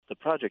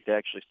project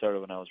actually started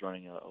when I was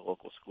running a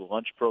local school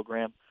lunch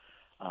program.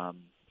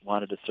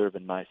 Wanted to serve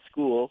in my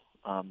school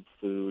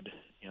food,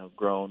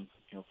 grown,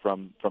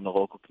 from the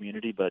local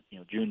community. But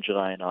June,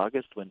 July, and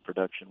August, when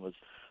production was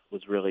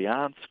really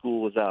on,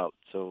 school was out.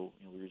 So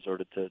we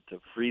resorted to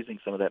freezing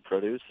some of that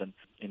produce and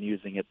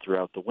using it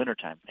throughout the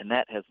wintertime. And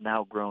that has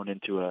now grown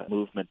into a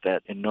movement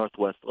that in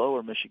Northwest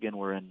Lower Michigan,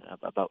 we're in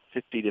about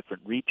 50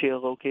 different retail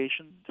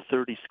locations,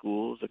 30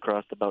 schools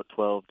across about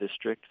 12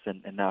 districts,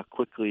 and now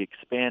quickly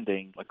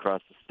expanding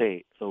across the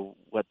state. So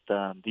what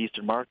the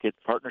Eastern Market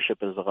Partnership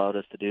has allowed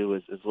us to do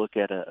is look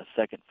at a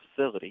second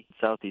facility in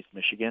Southeast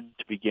Michigan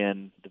to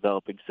begin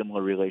developing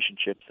similar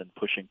relationships and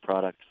pushing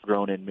products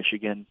grown in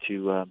Michigan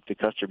to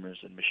customers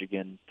in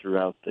Michigan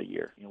throughout the year.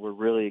 We're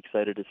really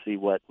excited to see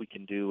what we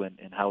can do and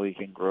how we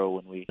can grow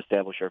when we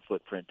establish our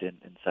footprint in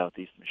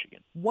Southeast Michigan.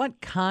 What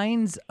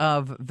kinds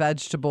of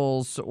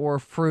vegetables or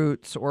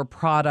fruits or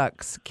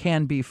products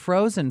can be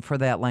frozen for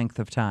that length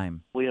of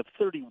time? We have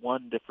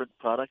 31 different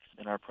products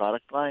in our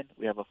product line.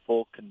 We have a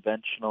full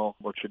conventional,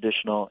 more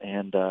traditional,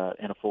 and a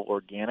full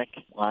organic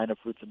line of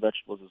fruits and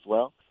vegetables as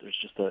well. There's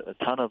just a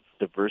ton of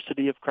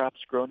diversity of crops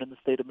grown in the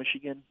state of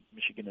Michigan.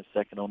 Michigan is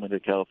second only to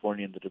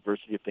California in the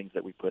diversity of things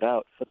that we put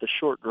out. But the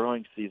short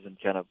growing season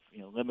kind of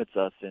limits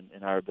us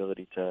in our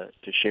ability to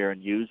share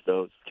and use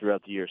those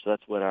throughout the year. So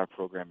that's what our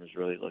program is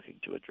really looking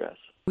to address.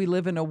 We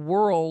live in a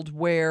world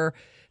where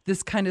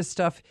this kind of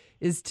stuff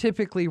is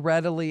typically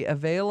readily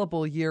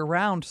available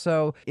year-round.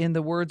 So in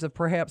the words of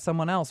perhaps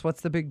someone else,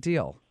 what's the big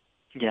deal?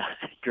 Yeah,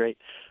 great.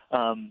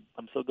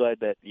 I'm so glad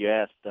that you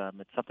asked.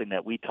 It's something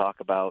that we talk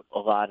about a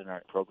lot in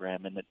our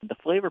program, and the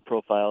flavor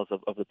profiles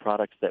of the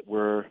products that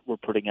we're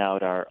putting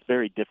out are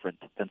very different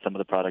than some of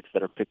the products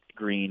that are picked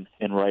green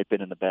and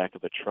ripen in the back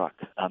of a truck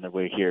on their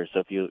way here. So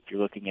if you're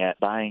looking at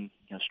buying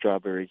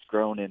strawberries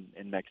grown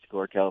in Mexico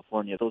or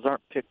California, those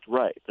aren't picked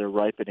ripe. They're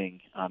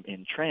ripening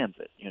in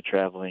transit,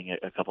 traveling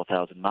a couple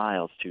thousand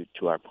miles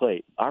to our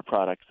plate. Our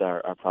products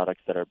are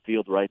products that are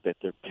field ripened.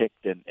 They're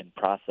picked and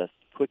processed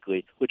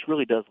quickly, which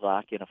really does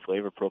lock in a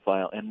flavor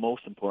profile and,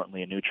 most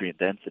importantly, a nutrient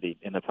density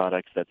in the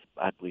products that's,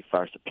 I believe,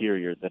 far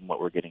superior than what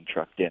we're getting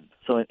trucked in.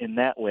 So in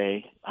that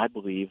way, I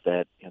believe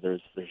that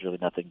there's really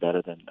nothing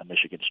better than a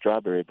Michigan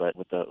strawberry, but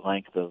with the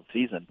length of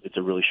season, it's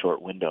a really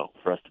short window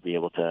for us to be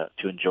able to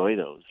enjoy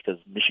those, because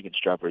Michigan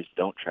strawberries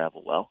don't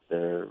travel well.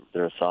 They're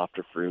a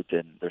softer fruit,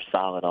 and they're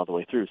solid all the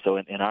way through. So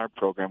in our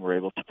program, we're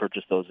able to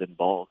purchase those in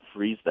bulk,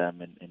 freeze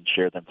them, and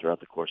share them throughout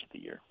the course of the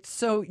year.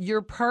 So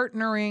you're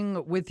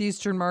partnering with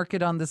Eastern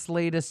Market on this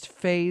latest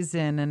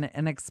phase-in,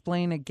 and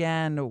explain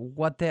again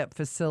what that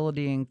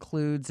facility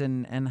includes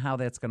and how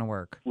that's going to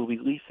work. We'll be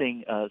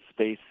leasing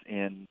space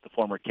in the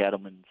former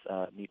Cattleman's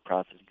meat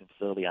processing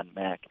facility on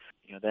Mack.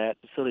 That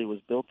facility was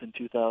built in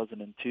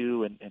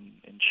 2002 and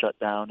shut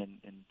down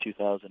in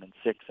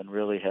 2006 and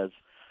really has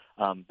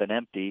been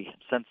empty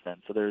since then.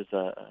 So there's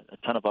a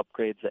ton of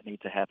upgrades that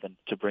need to happen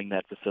to bring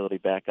that facility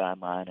back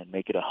online and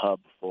make it a hub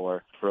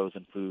for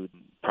frozen food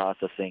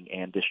processing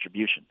and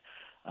distribution.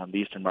 The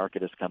Eastern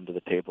Market has come to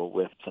the table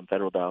with some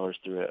federal dollars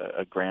through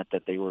a grant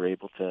that they were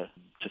able to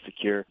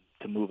secure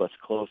to move us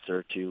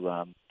closer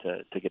to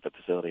get the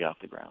facility off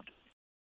the ground.